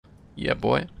Yeah,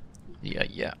 boy. Yeah,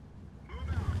 yeah.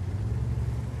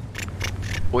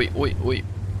 Oi, oi, oi.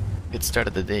 Good start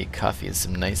of the day. Coffee and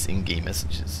some nice in-game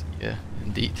messages. Yeah,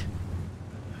 indeed.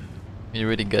 We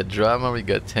already got drama, we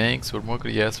got tanks. What more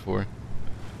could you ask for?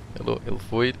 Hello,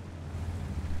 Ilfoid.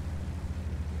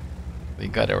 We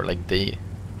got our like day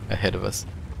ahead of us.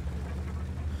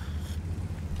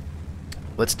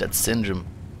 What's that syndrome?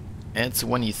 It's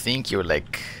when you think you're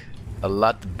like a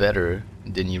lot better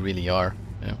than you really are.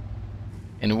 Yeah.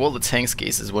 In World of Tanks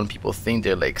cases, when people think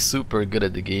they're like super good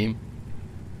at the game,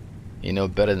 you know,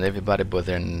 better than everybody, but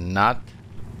they're not.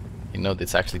 You know,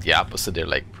 it's actually the opposite. They're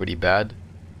like pretty bad.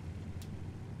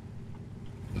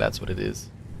 That's what it is.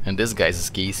 And this guy's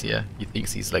a case, yeah. He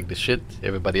thinks he's like the shit.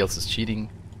 Everybody else is cheating.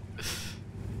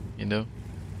 You know.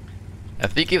 I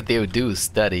think if they would do a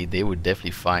study, they would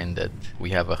definitely find that we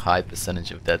have a high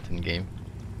percentage of that in game.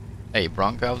 Hey,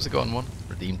 Bronco, how's it going, one?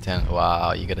 Redeem 10.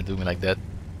 Wow, you gonna do me like that?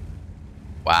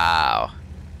 Wow.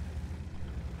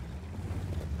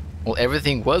 Well,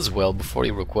 everything was well before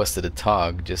you requested a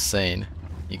tog, just saying.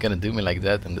 You gonna do me like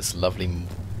that on this lovely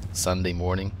Sunday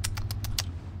morning?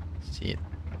 Shit.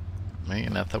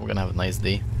 Man, I thought we were gonna have a nice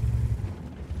day.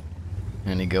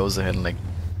 And he goes ahead and like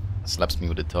slaps me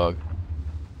with a tog.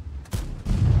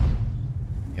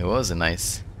 It was a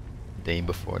nice day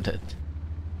before that.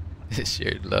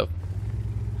 Shared love.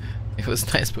 It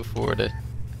was nice before that.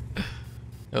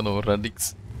 Hello,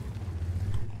 Radix.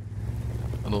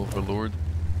 An overlord.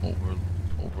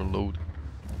 Overload.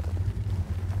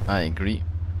 I agree.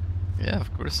 Yeah,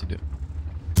 of course you do.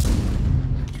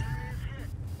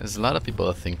 There's a lot of people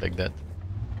that think like that.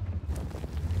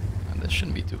 And that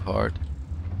shouldn't be too hard.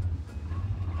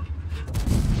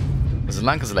 As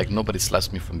long as like nobody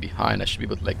slaps me from behind, I should be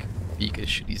able to like peek and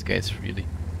shoot these guys freely.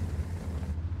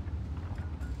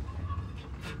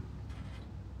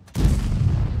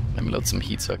 Let me load some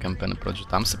heat so I can pen a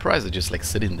project. I'm surprised they're just like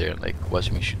sitting there like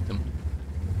watching me shoot them.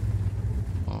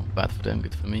 Oh, bad for them,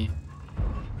 good for me.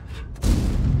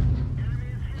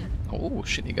 Oh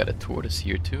shit, you got a tortoise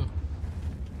here too.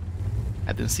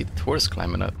 I didn't see the tortoise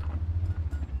climbing up.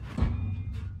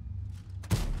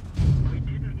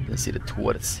 Didn't see the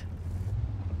tortoise.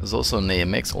 There's also an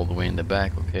AMX all the way in the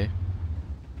back, okay.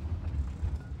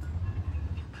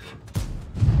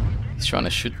 He's trying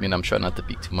to shoot me and I'm trying not to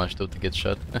peek too much though to get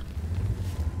shot.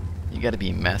 You gotta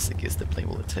be a masochist to play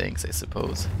World of Tanks, I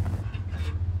suppose.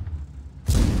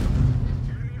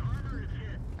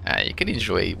 You can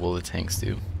enjoy World of Tanks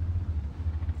too.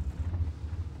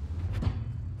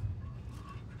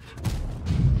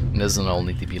 It doesn't all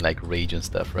need to be like rage and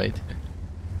stuff, right?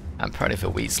 I'm part of a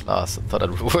weight loss, I thought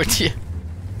I'd reward you.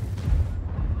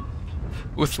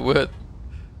 With what?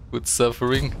 With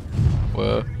suffering?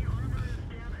 Well,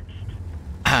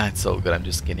 it's all good, I'm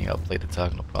just kidding, I'll play the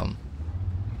talk, no problem.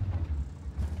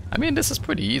 I mean, this is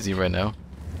pretty easy right now.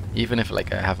 Even if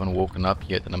like I haven't woken up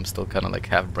yet and I'm still kind of like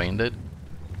half brain dead.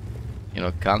 You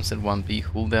know, constant 1B,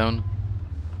 Hulldown.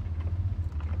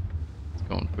 It's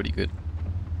going pretty good.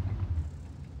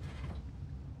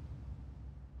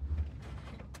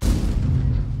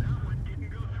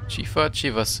 Chifa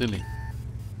Chivasili.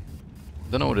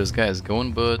 Don't know where this guy is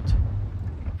going, but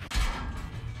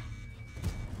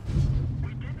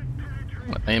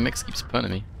well, AMX keeps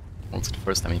punning me. Well, it's the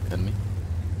first time he pinned me.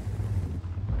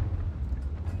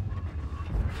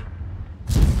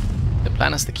 The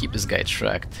plan is to keep this guy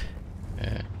tracked.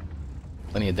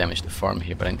 Plenty of damage to farm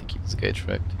here, but I need to keep this guy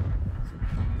tracked.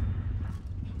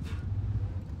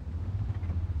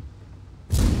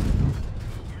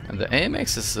 And the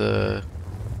AMX is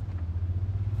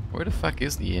where the fuck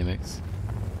is the AMX?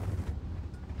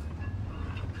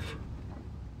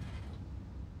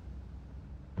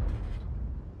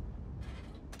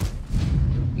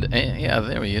 Yeah,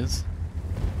 there he is.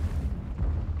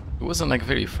 It wasn't like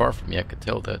very far from me, I could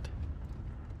tell that.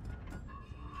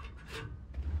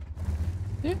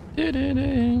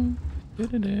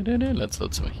 Let's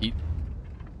load some heat.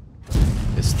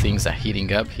 These things are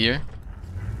heating up here.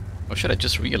 Or should I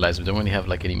just realize we don't really have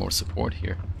like any more support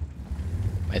here?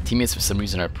 My teammates for some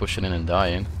reason are pushing in and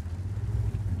dying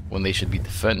when they should be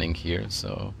defending here,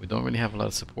 so we don't really have a lot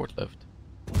of support left.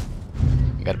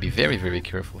 I gotta be very, very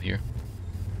careful here.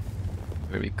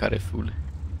 Very careful.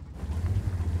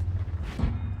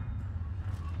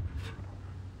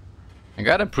 I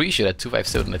gotta appreciate that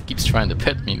 257 that keeps trying to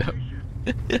pet me now.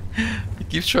 He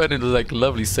keeps trying to do like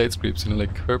lovely side scripts, you know,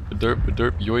 like herp,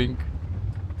 derp, yoink.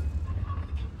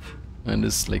 And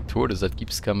this like tortoise that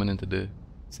keeps coming into the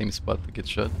same spot to get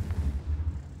shot.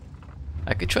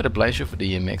 I could try to blind shoot for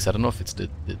the EMX. I don't know if it's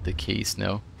the case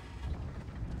now.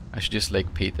 I should just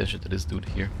like pay attention to this dude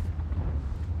here.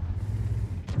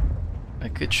 I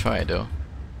could try though.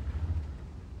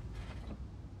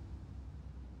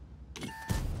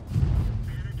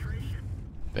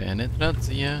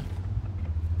 Penetrazia.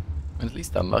 At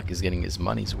least Unluck is getting his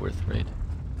money's worth, right?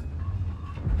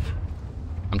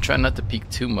 I'm trying not to peek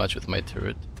too much with my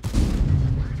turret.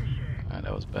 Ah,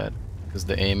 that was bad. Because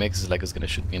the AMX is like it's gonna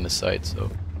shoot me in the side, so...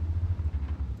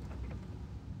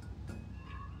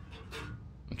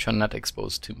 I'm trying not to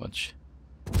expose too much.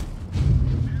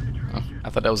 Oh, I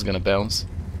thought that was gonna bounce.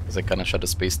 Because I kinda shot the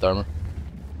space armor.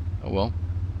 Oh well.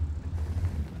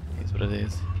 Here's what it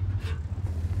is.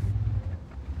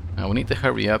 Now we need to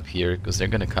hurry up here, because they're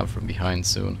gonna come from behind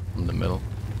soon, from the middle.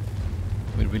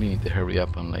 We really need to hurry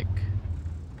up and like...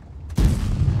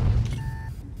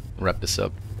 wrap this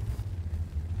up.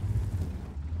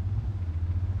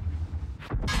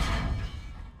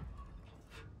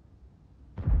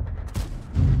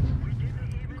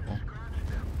 Cool.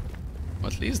 Well,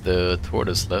 at least the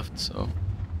tortoise left, so...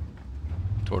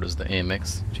 Tortoise the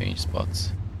AMX, change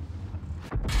spots.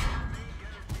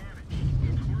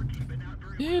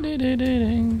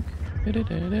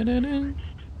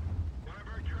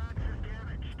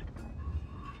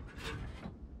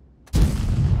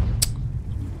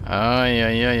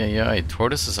 Ay.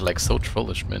 Tortoises are like so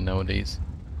trollish, man, nowadays.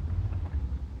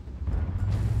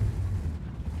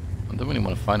 I don't really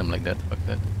want to find them like that, fuck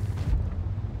that.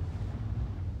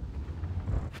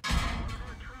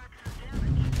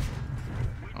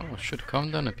 Oh, should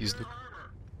calm down a piece, look.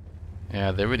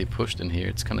 Yeah, they really pushed in here,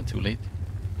 it's kinda too late.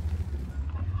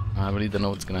 I really don't know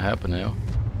what's gonna happen now.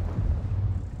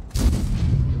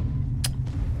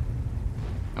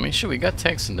 I mean, shit, we got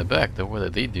tanks in the back, though. What are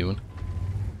they doing?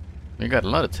 We got a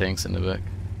lot of tanks in the back.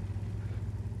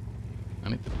 I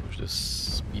need to push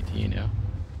this BT now.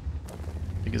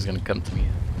 I think he's gonna come to me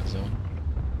in the zone.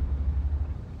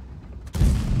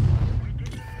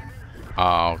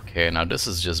 Ah, okay, now this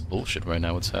is just bullshit right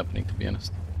now, what's happening, to be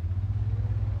honest.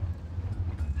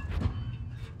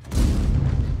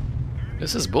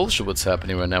 This is bullshit what's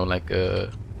happening right now, like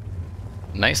a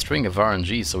nice string of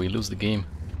RNG, so we lose the game.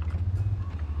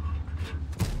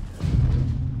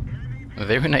 A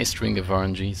very nice string of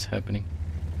RNG is happening.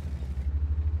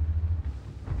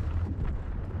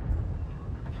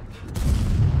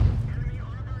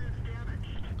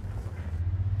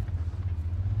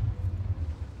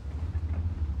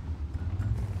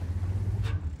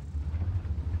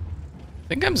 I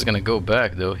think I'm just gonna go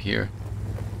back though here.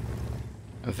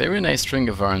 A very nice string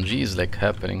of RNG is like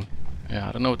happening. Yeah,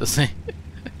 I don't know what to say.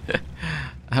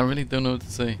 I really don't know what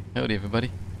to say. Howdy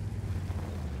everybody.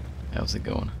 How's it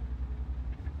going?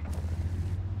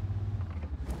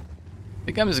 I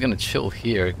think I'm just gonna chill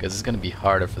here because it's gonna be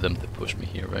harder for them to push me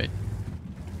here, right?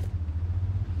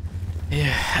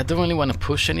 Yeah, I don't really want to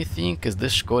push anything because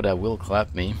this Skoda will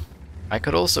clap me. I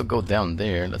could also go down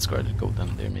there. Let's go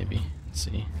down there maybe. Let's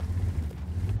see.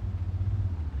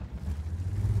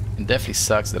 It definitely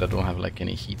sucks that I don't have like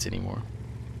any heats anymore.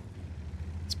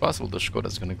 It's possible the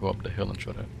Skoda's gonna go up the hill and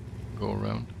try to go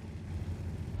around.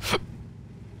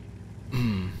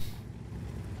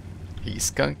 Hey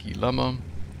Skunky Llama.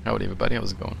 Howdy everybody,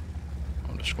 how's it going?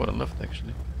 Oh, the Skoda left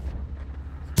actually.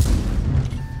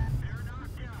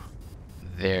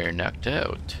 They're knocked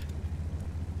out.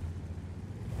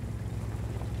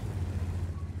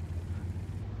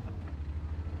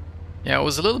 Yeah, it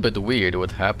was a little bit weird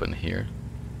what happened here.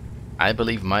 I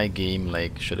believe my game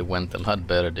like should have went a lot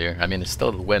better there. I mean, it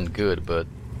still went good, but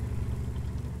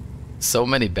so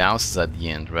many bounces at the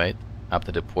end, right? Up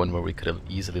to the point where we could have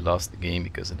easily lost the game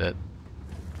because of that.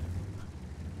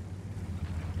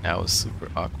 That was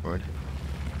super awkward.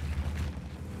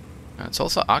 It's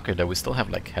also awkward that we still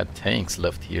have like had tanks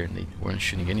left here and they weren't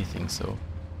shooting anything, so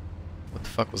what the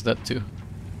fuck was that too?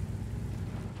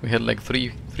 We had like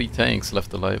three tanks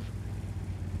left alive.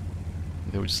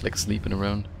 They were just like sleeping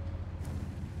around.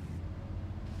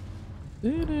 I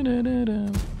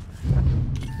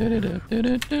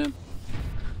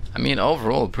mean,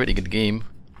 overall, pretty good game.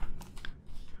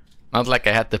 Not like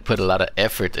I had to put a lot of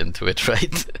effort into it,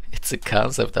 right? It's a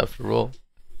concept after all.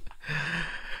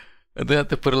 I didn't have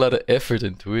to put a lot of effort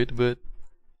into it, but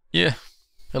yeah.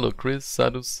 Hello, Chris,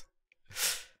 Sadus,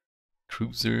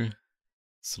 Cruiser,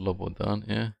 Slobodan,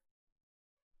 yeah.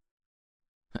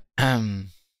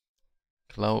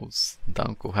 Klaus,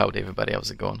 Danko, howdy everybody,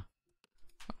 how's it going?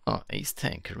 Oh, Ace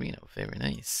Tank Arena, very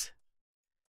nice.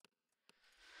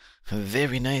 A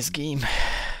very nice game.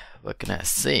 What can I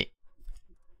say?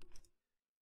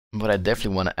 But I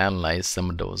definitely want to analyze some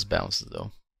of those bounces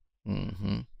though.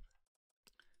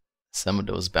 Some of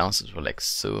those bounces were like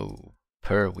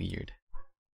super weird.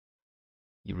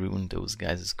 You ruined those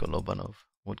guys' Kolobanov.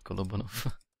 What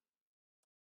Kolobanov?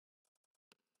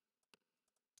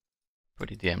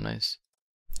 Pretty damn nice.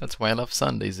 That's why I love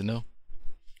Sundays, you know.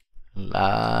 A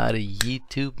lot of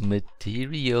YouTube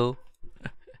material.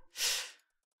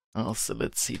 Also,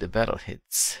 let's see the battle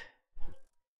hits.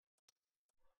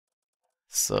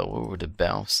 So, what were the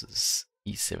bounces?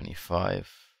 E75.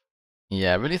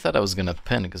 Yeah, I really thought I was gonna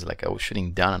pen because like I was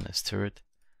shooting down on his turret.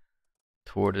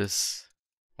 Tortoise.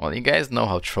 Well, you guys know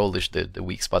how trollish the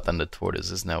weak spot on the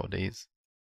tortoise is nowadays.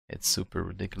 It's super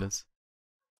ridiculous.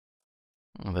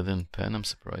 Oh, they didn't pen, I'm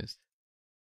surprised.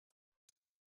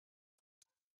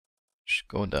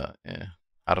 Skoda, yeah.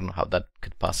 I don't know how that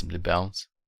could possibly bounce.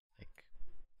 Like,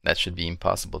 that should be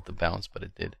impossible to bounce, but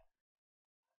it did.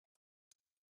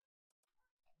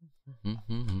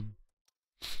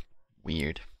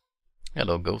 Weird.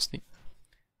 Hello, Ghosty.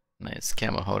 Nice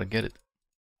camo, how to get it.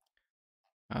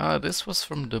 This was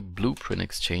from the blueprint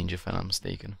exchange, if I'm not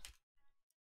mistaken.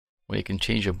 Where you can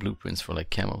change your blueprints for like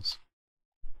camos.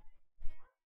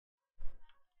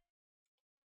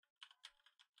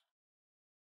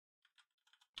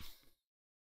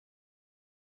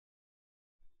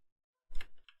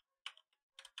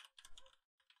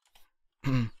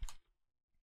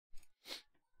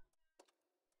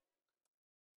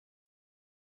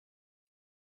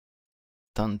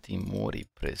 Tanti muori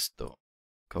presto,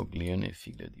 coglione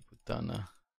figlio di puttana.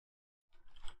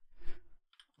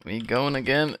 We going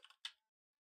again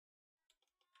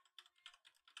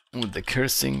with the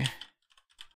cursing.